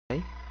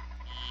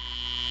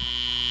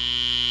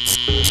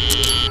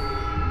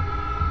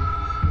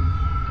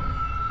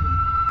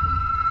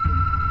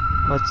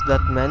What's that,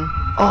 man?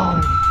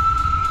 Oh!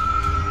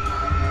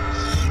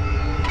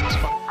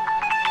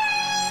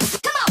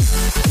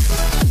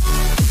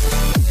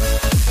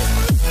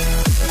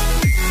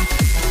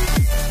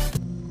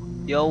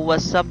 Yo,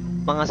 what's up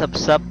mga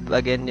sub-sub?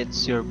 Again,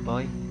 it's your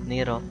boy,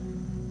 NERO.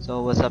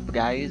 So, what's up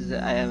guys?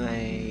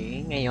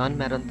 Ngayon,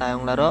 meron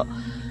tayong laro.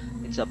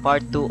 It's a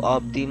part 2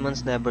 of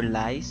Demons Never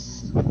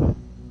Lies.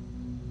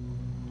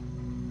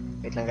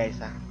 Wait lang guys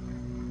ha.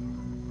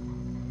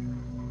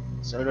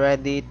 It's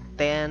already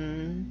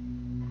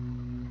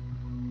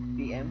 10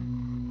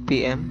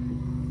 PM.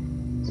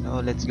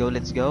 So, let's go.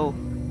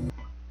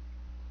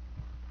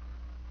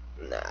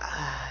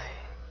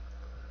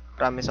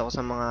 Promise ako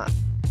sa mga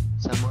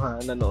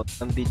nanood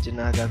ng video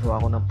na gagawa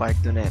ko ng part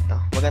 2 nito.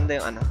 Maganda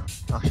yung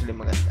actually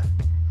maganda.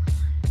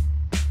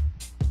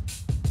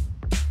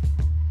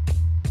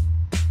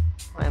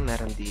 Ay,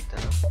 meron dito,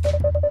 no?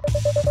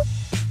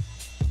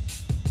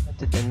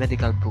 And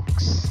medical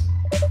books.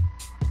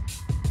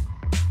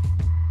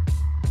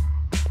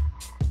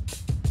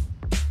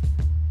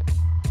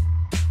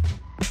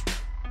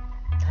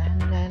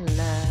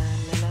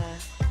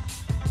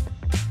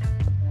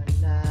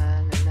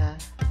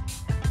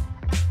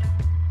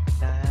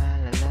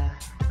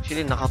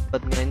 Actually,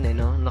 nakapad ngayon eh,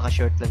 no?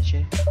 Naka-short lang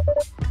siya.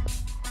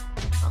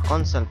 A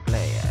console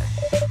player.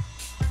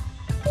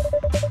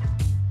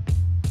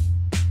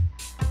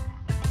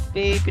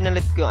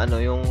 Pinalit ko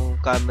yung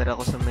camera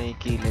ko sa may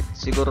kilid.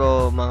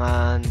 Siguro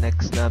mga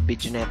next na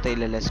video neto,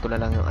 ilalas ko na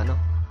lang yung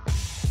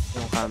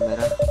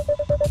camera.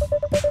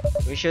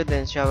 We should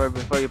then shower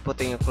before you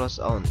putting your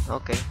clothes on.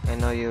 Okay, I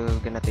know you're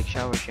gonna take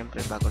shower. Syempre,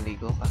 bagong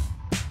ligo ka.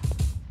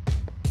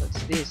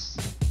 What's this?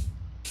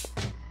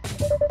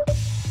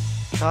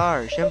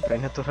 Car, syempre,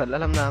 natural.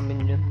 Alam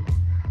namin yun.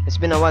 It's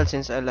been a while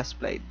since I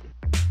last played.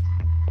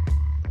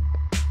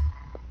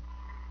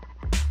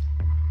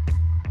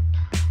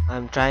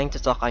 I'm trying to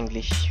talk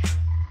English.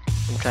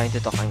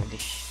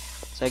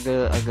 So I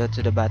go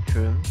to the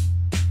bathroom.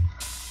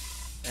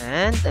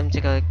 And I'm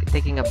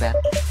taking a bath.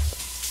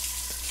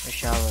 A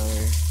shower.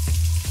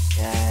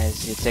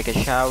 Yes, you take a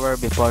shower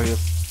before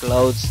your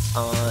clothes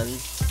on.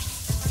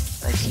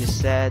 Like you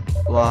said.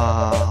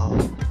 Wow,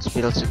 it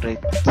feels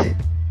great.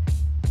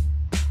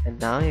 And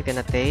now you're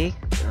gonna take.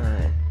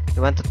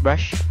 You want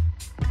toothbrush?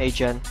 Hey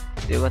John,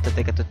 do you want to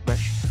take a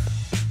toothbrush?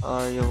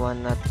 Or you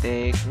wanna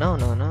take? No.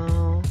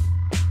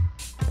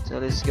 So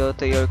let's go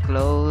to your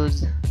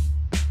clothes.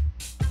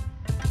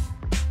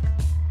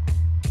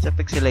 It's a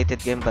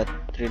pixelated game, but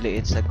really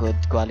it's a good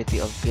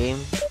quality of game.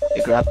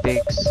 The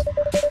graphics.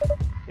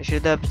 You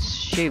should have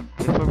shaved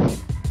before.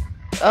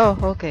 Oh,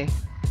 okay.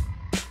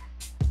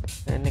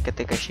 Then you can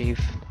take a shave.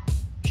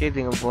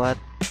 Shaving of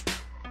what?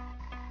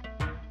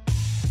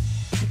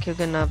 You're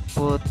gonna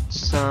put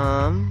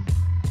some.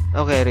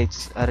 Okay,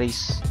 it's a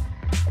race.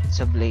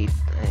 It's a blade.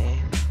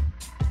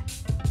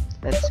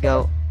 Let's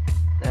go.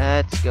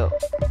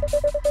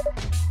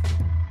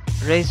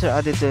 Razor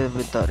added to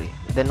inventory.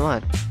 Then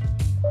what?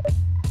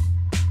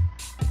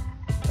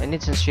 I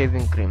need some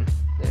shaving cream.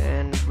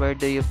 Then where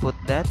do you put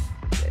that?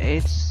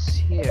 It's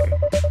here.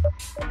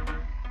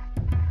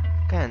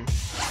 Can.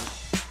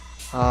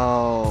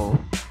 Oh.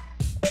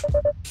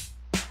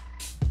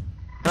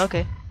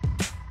 Okay.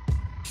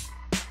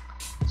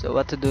 So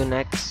what to do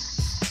next?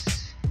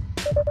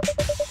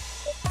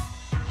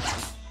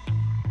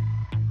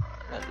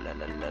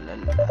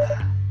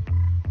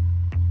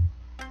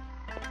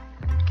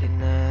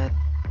 Cannot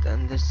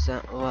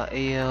understand what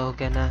you're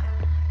gonna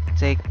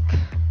take.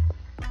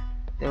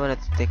 Do you want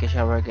to take a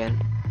shower again?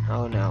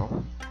 Oh no.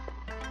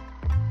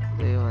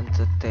 Do you want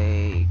to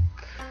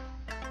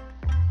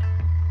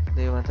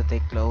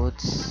take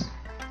clothes?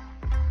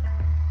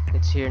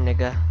 It's here,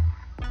 nigga.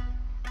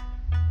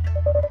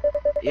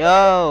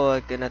 Yo, I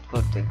cannot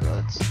put the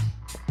clothes.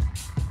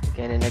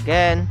 Again and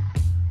again.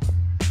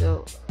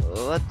 So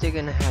what you're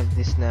gonna have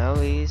this now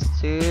is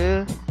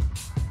to.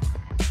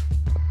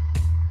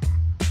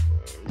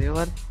 Do you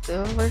want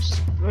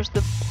where's the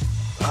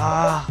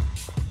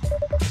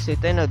sit?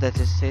 I know that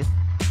is it.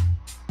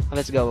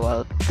 Let's go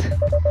out.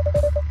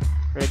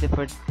 Ready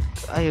for?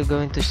 Are you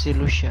going to see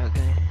Lucia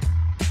again?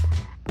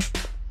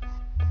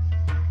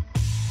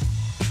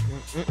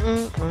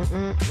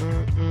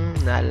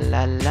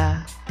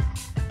 La.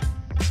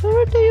 So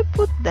where do you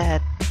put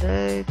that?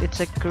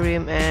 It's a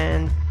cream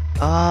and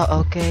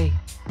okay.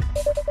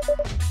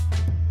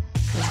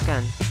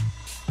 Can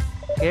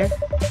here?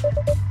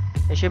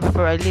 I should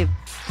before I leave.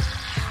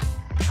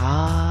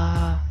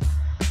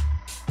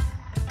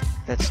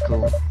 That's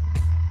cool.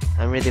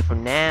 I'm ready for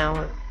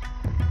now.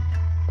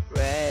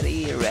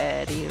 Ready.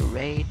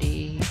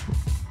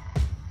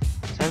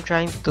 So I'm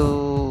trying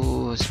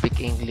to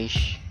speak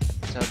English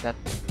so that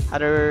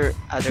other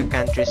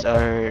countries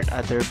or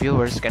other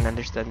viewers can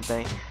understand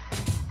my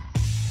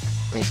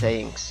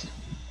sayings.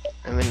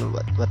 I mean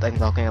what I'm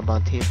talking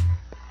about here.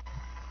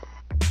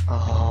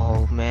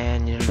 Oh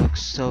man, you look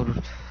so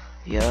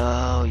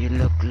Yo, you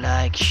look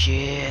like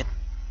shit.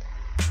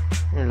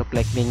 You look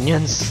like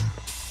minions.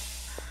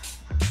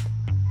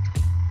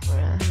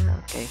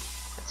 Okay,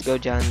 let's go,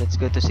 John. Let's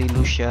go to see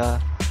Lucia.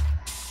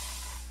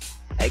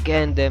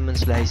 Again, Demon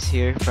Slice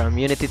here from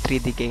Unity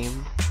 3D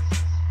game.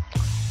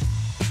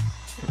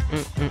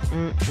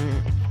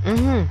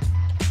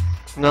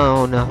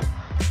 No, no.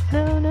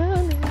 No, no,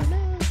 no, no.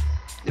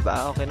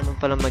 Diba, okay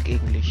naman pala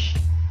mag-English.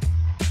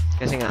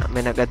 Kasi nga,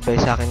 may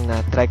nag-advise sa akin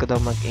na try ko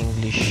daw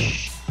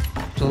mag-English.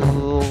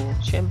 So,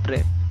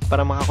 syempre,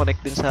 para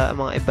makakonect din sa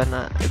mga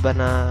iba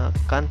na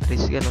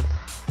countries, gano'n.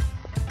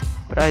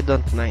 But I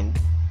don't mind.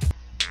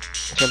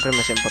 Syempre,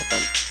 mas important.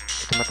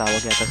 Ito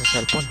matawag yata sa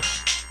cellphone.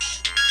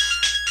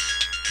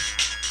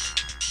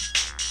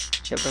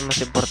 Syempre, mas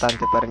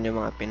importante pa rin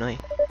yung mga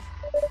Pinoy.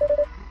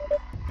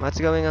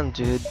 What's going on,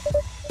 dude?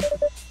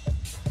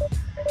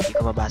 Hindi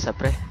ko mabasa,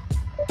 pre.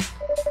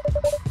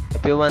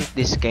 If you want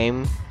this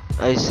game,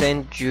 I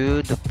send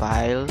you the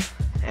file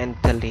and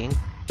the link.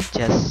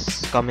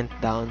 Just comment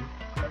down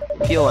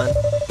if you want.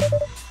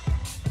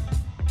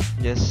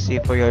 Just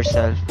see for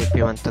yourself if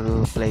you want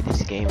to play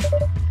this game.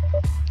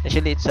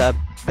 Actually, it's a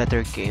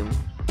better game,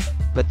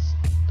 but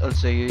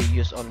also you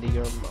use only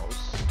your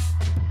mouse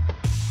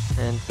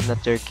and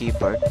not your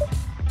keyboard.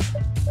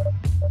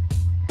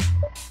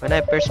 When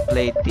I first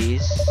played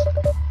this,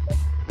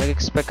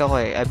 nag-expect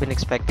ako eh. I've been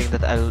expecting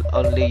that I'll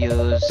only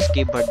use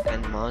keyboard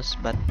and mouse,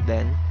 but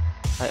then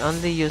I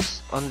only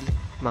use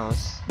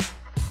mouse.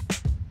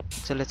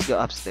 So let's go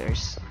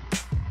upstairs.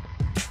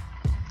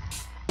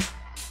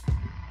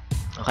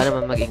 Okay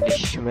naman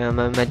mag-English.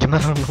 Medyo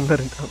marunong na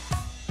rin ako.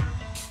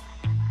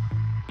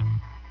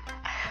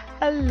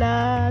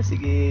 Ala,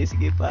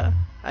 sige pa.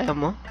 Ayaw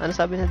mo? Ano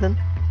sabi na dun?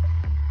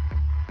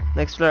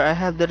 Next floor, I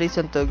have the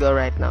reason to go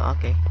right now.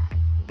 Okay.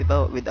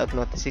 Diba, without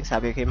noticing,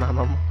 sabi kay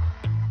mama mo.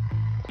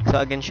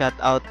 So again, shout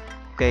out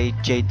kay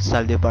Jade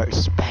Saldivar.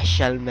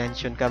 Special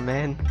mention ka,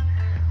 man.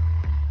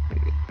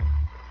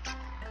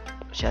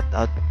 Shout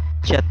out.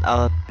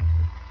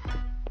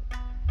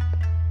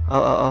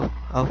 Oh,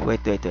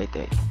 wait.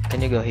 Can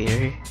you go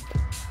here?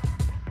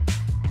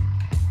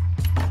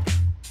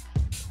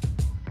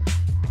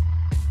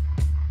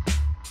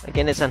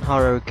 Again, it's an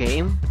horror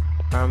game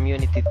from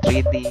Unity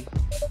 3D.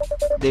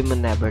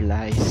 Demon Never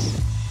Lies.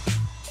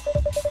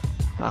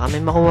 Baka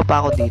may makuha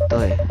pa ako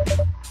dito eh.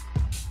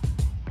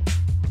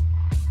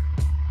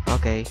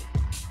 Okay.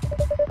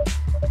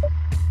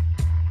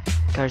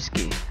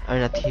 Karski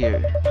are not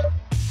here.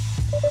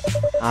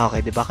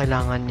 Okay, di ba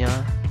kailangan niya?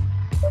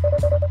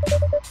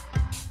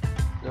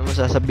 Ano mo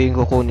sasabihin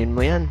ko, kunin mo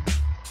yan?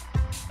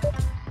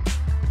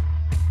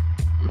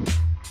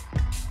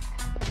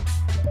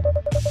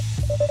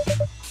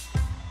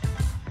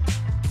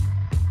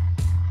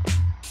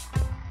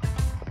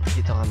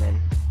 Dito ka,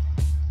 men.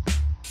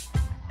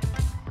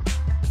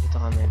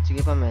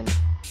 Sige pa, men.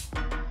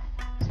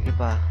 Sige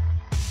pa.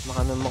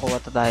 Baka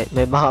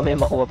may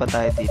makuha pa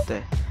tayo dito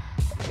eh.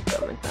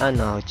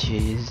 Ano,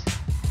 jeez.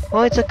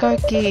 Oh, it's a car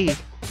key.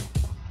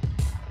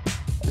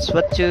 That's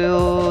what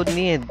you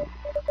need.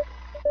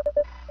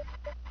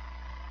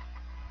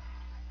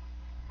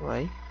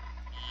 Why?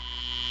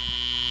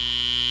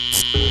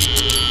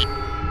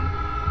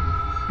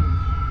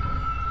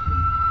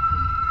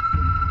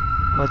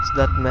 What's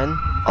that, man?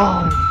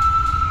 Oh!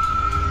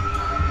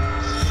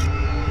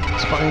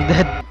 It's fucking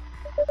dead.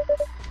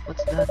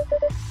 What's that?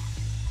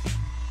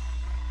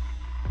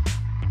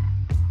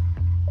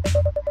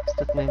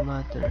 That may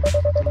matter.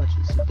 Too much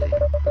is a day.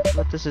 But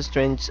what is a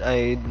strange?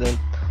 I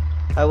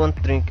won't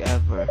drink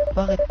ever.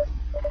 Bakit?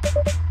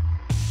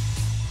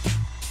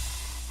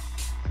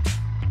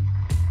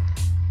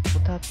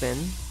 What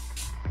happened?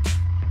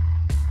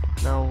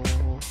 Now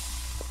I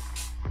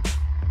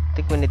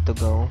think we need to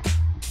go.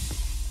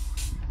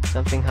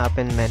 Something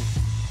happened, man.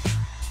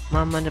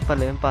 Mama niya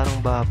pala yun,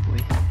 parang baboy.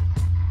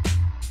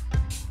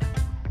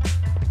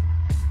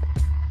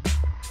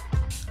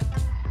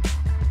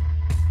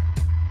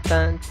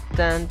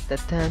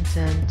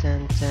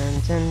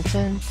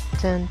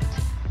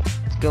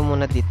 Go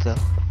muna dito.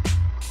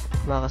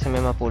 Baka kasi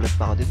may mapulot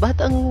pa ako dito. Ba't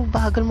ang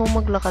bagal mo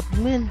maglakad,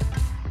 men?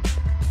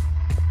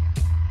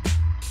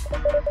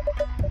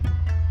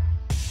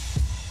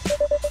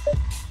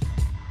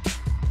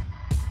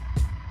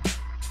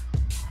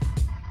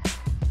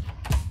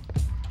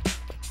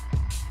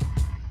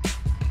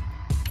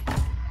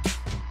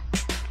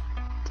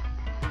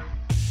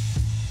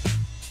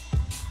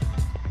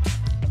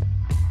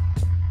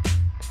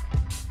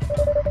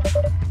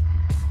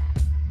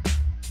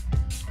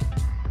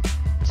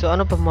 So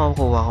ano pa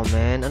makukuha ko,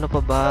 men? Ano pa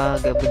ba?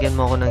 Bigyan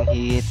mo ako ng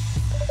hint.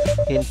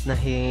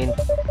 Hint.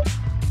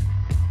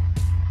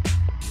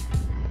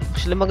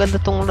 Actually maganda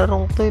tong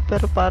larong to eh,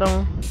 pero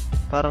parang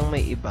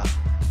may iba.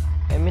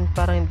 I mean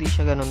parang hindi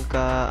siya ganun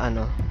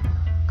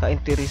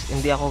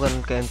hindi ako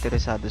ganun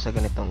ka-interesado sa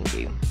ganitong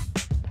game.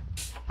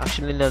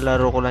 Actually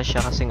lalaro ko lang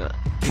siya kasi nga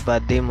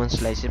iba, Demon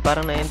Slice.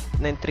 Parang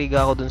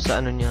na-intriga ako dun sa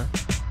niya,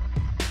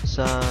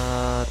 sa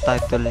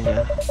title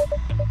niya.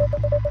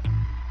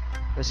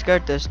 I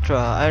scared the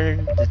straw.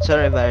 It's so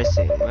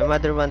embarrassing. My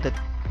mother wanted.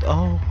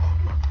 Oh.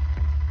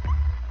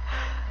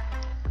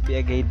 Be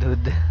a gay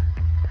dude.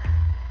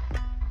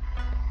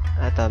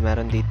 Ito,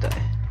 meron dito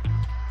eh.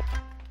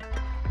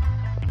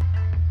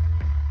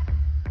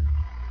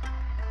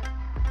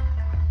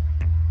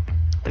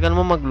 Tagal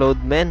mo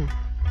mag-load, men.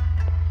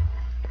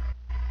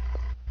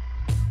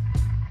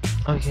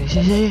 Okay,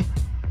 sige.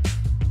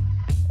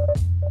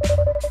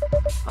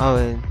 Oh,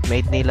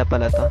 made nila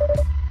pala to.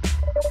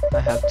 I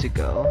have to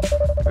go.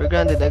 We're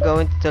grounded. I'm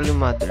going to tell your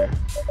mother.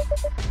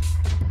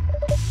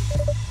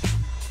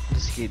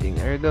 Just kidding.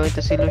 Are you going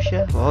to see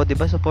Lucia? Oh,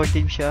 diba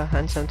supportive siya?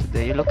 Handsome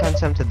today. You look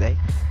handsome today.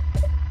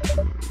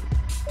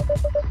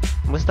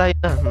 Basta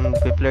yun na.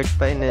 Pe-flirt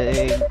pa yun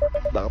eh.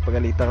 Baka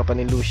pagalitan ka pa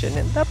ni Lucia.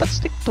 Dapat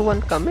stick to one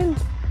ka, men.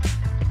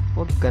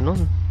 Huwag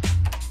ganun.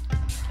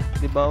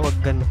 Diba? Huwag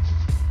ganun.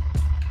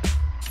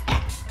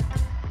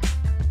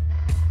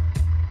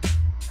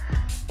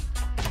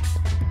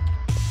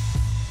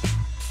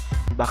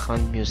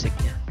 Background music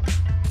niya.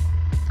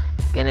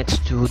 Again,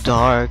 it's too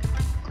dark.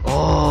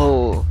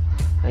 Oh,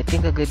 I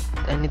think I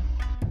need.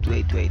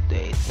 Wait.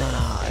 No,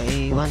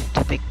 I want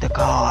to pick the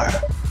car.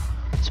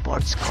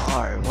 Sports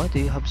car. Why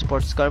do you have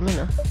sports car,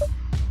 man?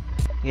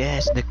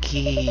 Yes, the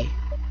key.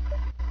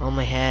 Oh,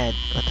 my head.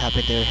 What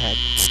happened to your head?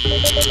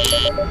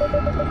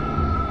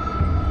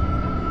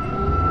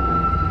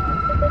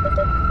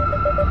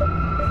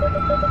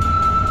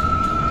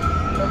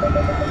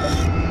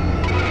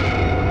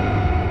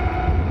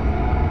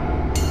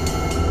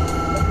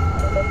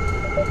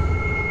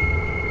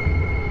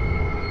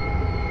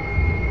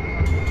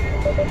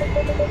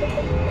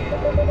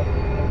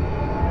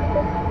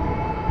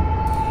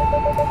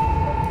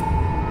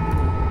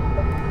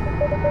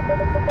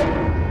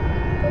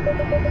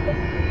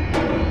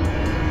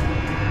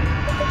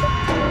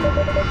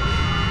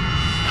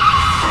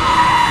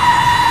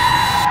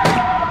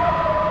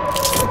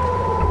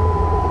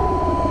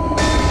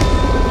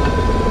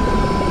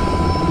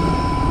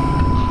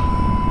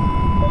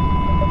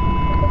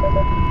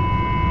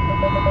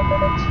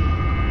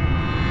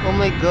 Oh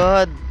my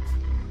god.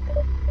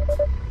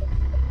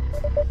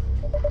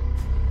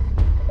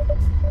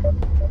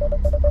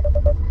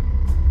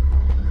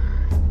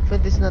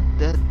 Friend is not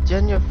dead.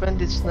 Jen, your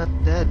friend is not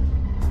dead.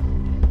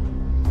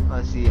 Oh,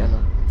 si ano,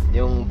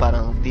 yung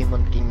parang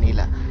demon king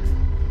nila.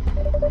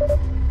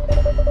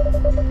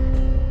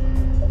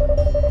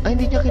 Ay,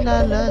 hindi niya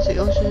kilala. Si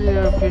also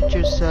your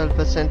future self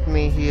has sent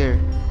me here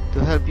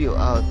to help you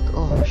out.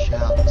 Oh,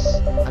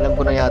 shucks. Alam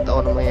ko na yata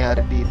ano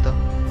mangyayari dito.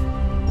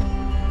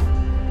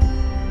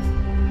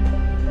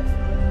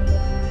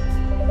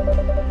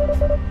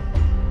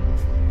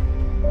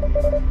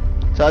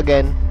 So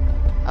again,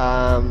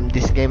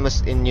 this game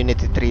was in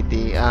Unity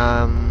 3D.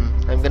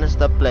 I'm gonna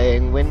stop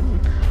playing when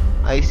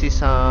I see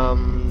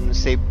some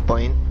save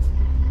point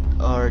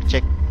or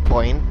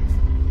checkpoint.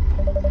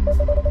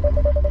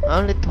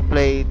 I only to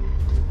play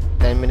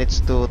 10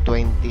 minutes to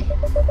 20.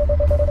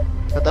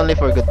 Not only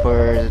for good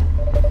for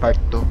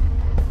part 2.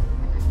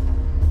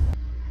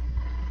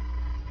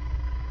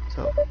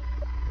 So,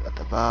 what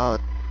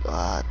about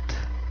what?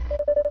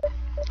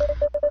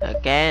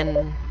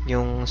 Again,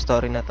 yung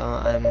story na to,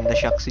 I'm the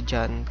shock si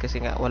John kasi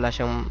nga wala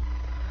siyang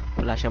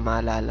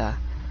maalala.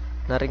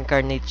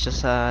 Na-reincarnate siya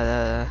sa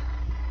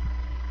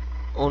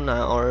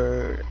una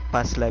or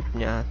past life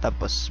niya.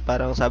 Tapos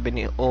parang sabi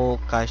ni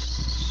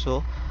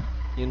Okaso,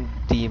 yung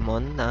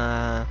demon, na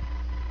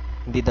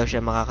hindi daw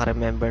siya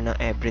makaka-remember ng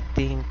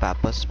everything.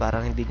 Tapos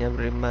parang hindi niya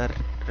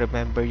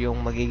remember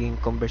yung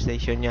magiging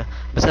conversation niya.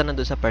 Basta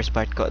nandun sa first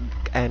part ko.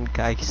 And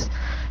guys,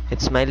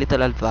 it's my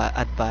little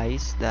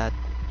advice that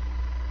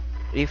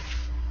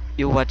if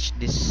you watch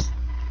this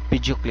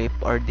video clip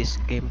or this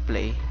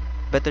gameplay,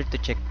 better to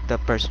check the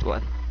first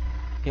one.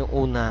 Yung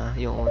una.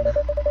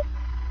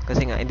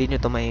 Kasi nga, hindi nyo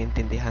to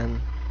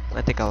maintindihan.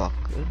 At ikaw,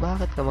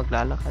 bakit ka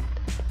maglalakad?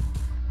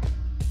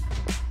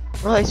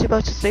 Oh, it's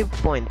about to save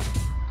point.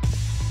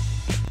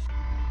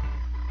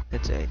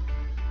 That's it.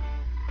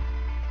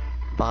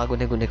 Baka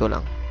guni-guni ko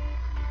lang.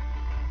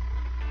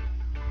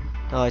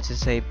 Oh, it's a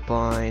save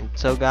point.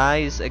 So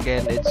guys,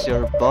 again, it's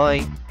your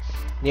boy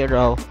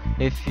NERO.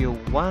 If you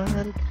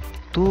want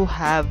to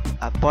have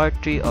a part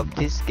 3 of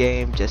this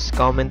game, just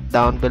comment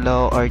down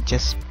below or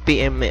just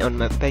PM me on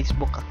my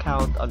Facebook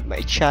account, on my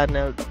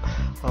channel,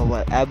 or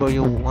whatever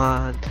you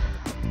want.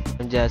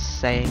 I'm just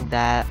saying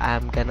that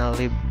I'm gonna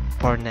leave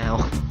for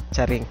now.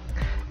 Charing,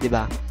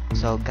 diba?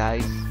 So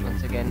guys,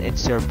 once again,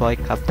 it's your boy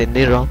Captain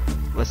NERO.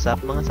 What's up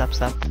mga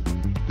sapsap?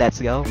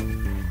 Let's go. I'm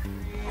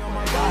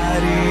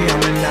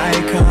an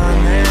icon,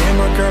 man. And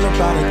my girl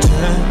about a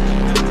 10.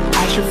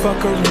 I should fuck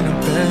her in the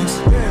Benz.